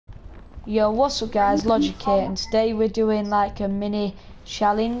Yo, what's up guys, Logic here, and today we're doing like a mini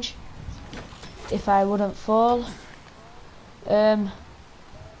challenge, if I wouldn't fall. We're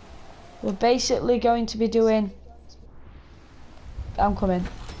basically going to be doing, I'm coming,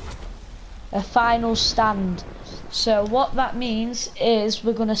 a final stand. So what that means is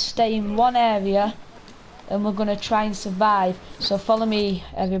we're going to stay in one area and we're going to try and survive. So follow me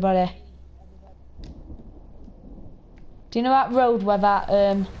everybody. Do you know that road where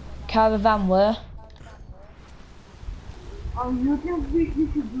that caravan were? You think we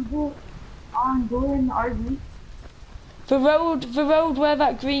should do this on going RV? The road where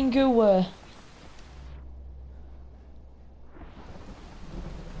that green goo were.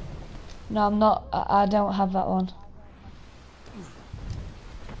 No, I'm not. I don't have that one.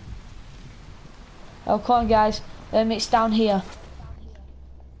 Oh, come on, guys. It's down here.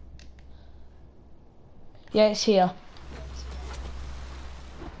 Yeah, it's here.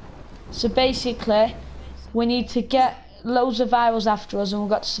 So basically, we need to get loads of virals after us, and we've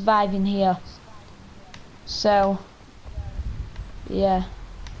got to survive in here. So, yeah.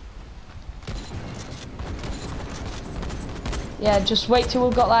 Yeah, just wait till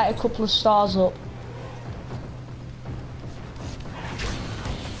we've got like a couple of stars up.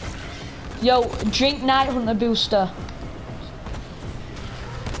 Yo, drink Night Hunter booster.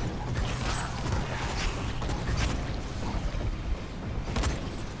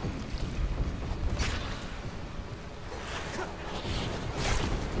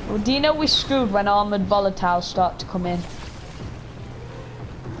 Well, do you know we're screwed when armoured volatiles start to come in?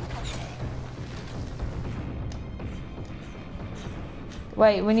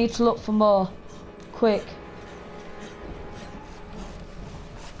 Wait, we need to look for more. Quick.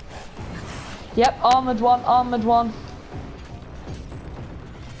 Yep, armoured one, armoured one.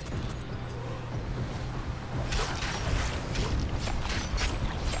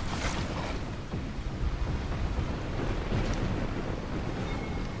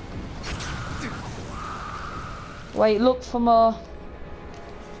 Wait, look for more.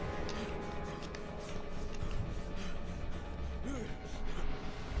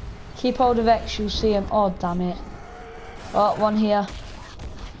 Keep hold of X, you'll see him. Oh, damn it. Oh, one here.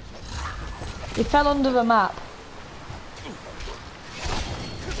 He fell under the map.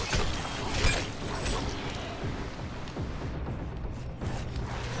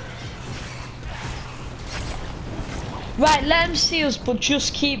 Right, let him see us, but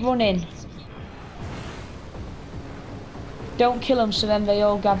just keep running. Don't kill them so then they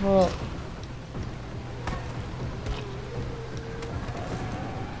all gather up.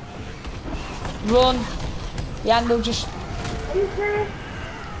 Run. Randall, just...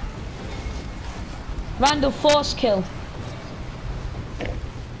 Randall, force kill.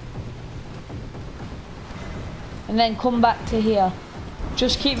 And then come back to here.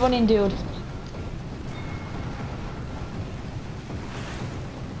 Just keep running, dude.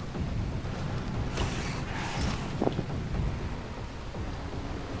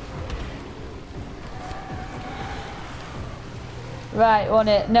 Right, on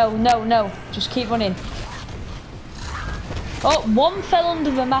it. No, no, no. Just keep running. Oh, one fell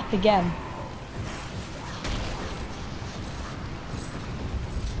under the map again.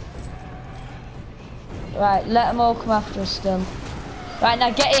 Right, let them all come after us still. Right,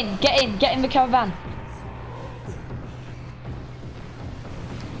 now get in the caravan.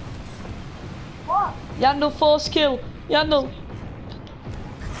 What? Yandel, force kill. Yandel.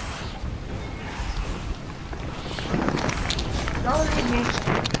 Don't leave me.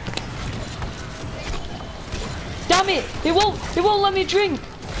 Damn it! It won't let me drink.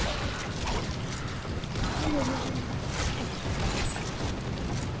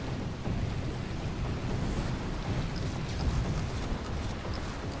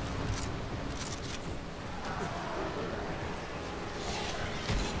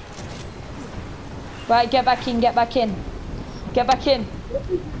 Right, get back in, get back in. Get back in.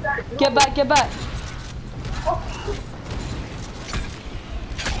 Get back, get back.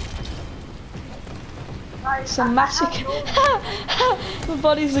 It's a massacre. My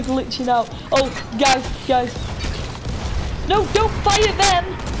bodies are glitching out. Oh, guys. No, don't fire them.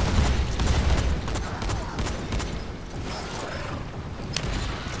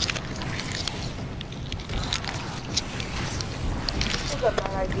 That's a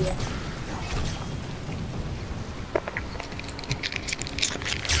bad idea.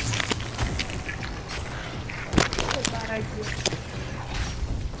 That's a bad idea.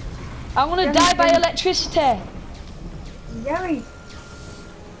 I'm gonna die by electricity. Gary,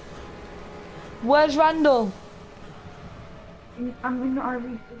 Where's Randall? I'm in the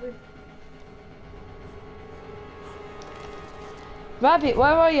RV. Rabbit,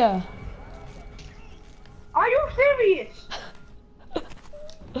 where are you? Are you serious?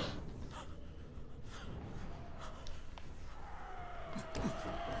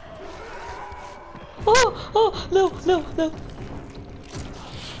 Oh, no, no, no.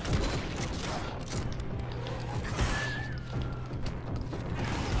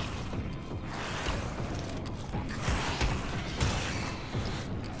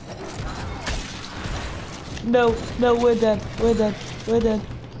 No, no, we're dead, we're dead, we're dead.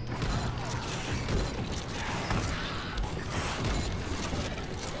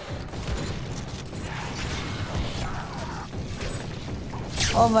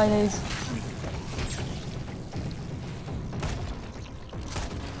 Oh my days.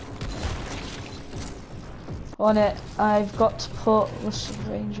 On it, I've got to put Rusted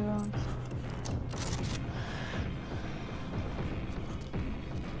Ranger on.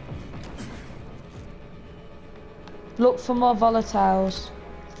 Look for more volatiles.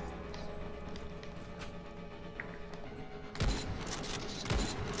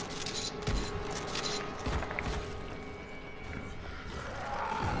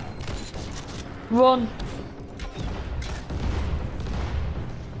 Run.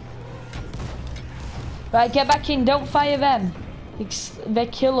 Right, get back in, don't fire them. They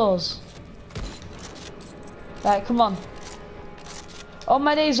kill us. Right, come on. Oh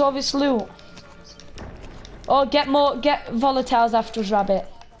my days, all this loot. Oh, get volatiles after us, rabbit.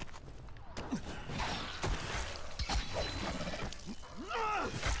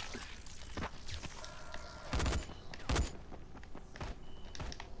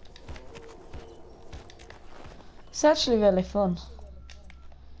 It's actually really fun.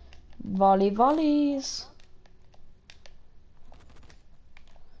 Volleys.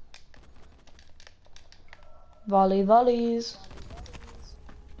 Volleys.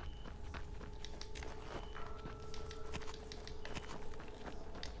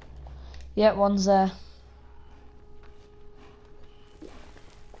 Yeah, one's there.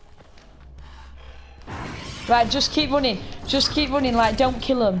 Right, just keep running. Just keep running, like, don't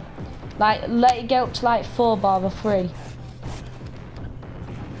kill them. Like, let it get up to, like, 4 bar or 3.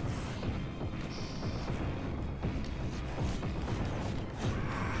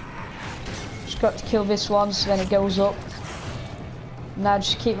 Just got to kill this one, so then it goes up. Now,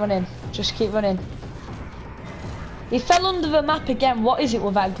 just keep running. Just keep running. He fell under the map again. What is it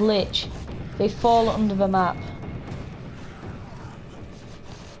with that glitch? They fall under the map.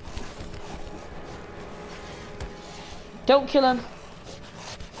 Don't kill him.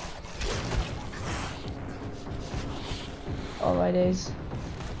 Oh my days.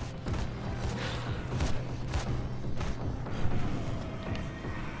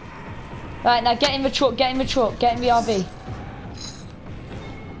 Right, now get in the truck, get in the truck, get in the RV.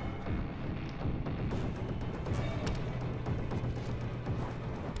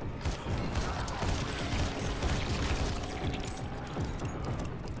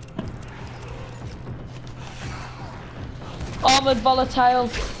 Armored volatile.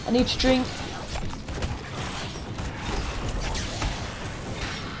 I need to drink.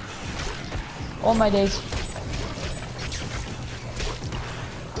 Oh my days.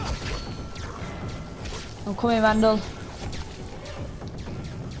 I'm coming, Randall.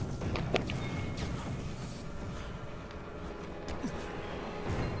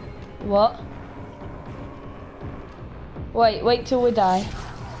 What? Wait till we die.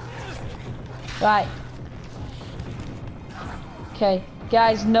 Right. Okay,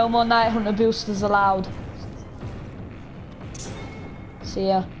 guys, no more Night Hunter boosters allowed. See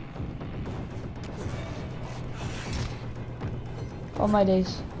ya. Oh my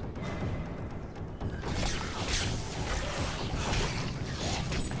days.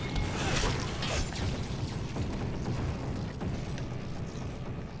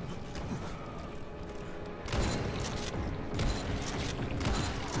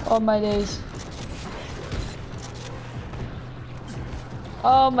 Oh my days.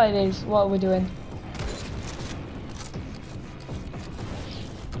 Oh my days, what are we doing?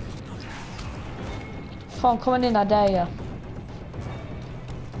 Come on, coming in, I dare you.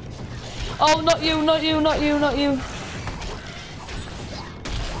 Oh, not you, not you, not you, not you.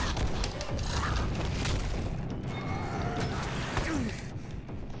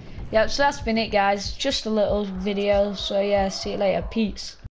 Yeah, so that's been it, guys. Just a little video, so yeah, see you later, peace.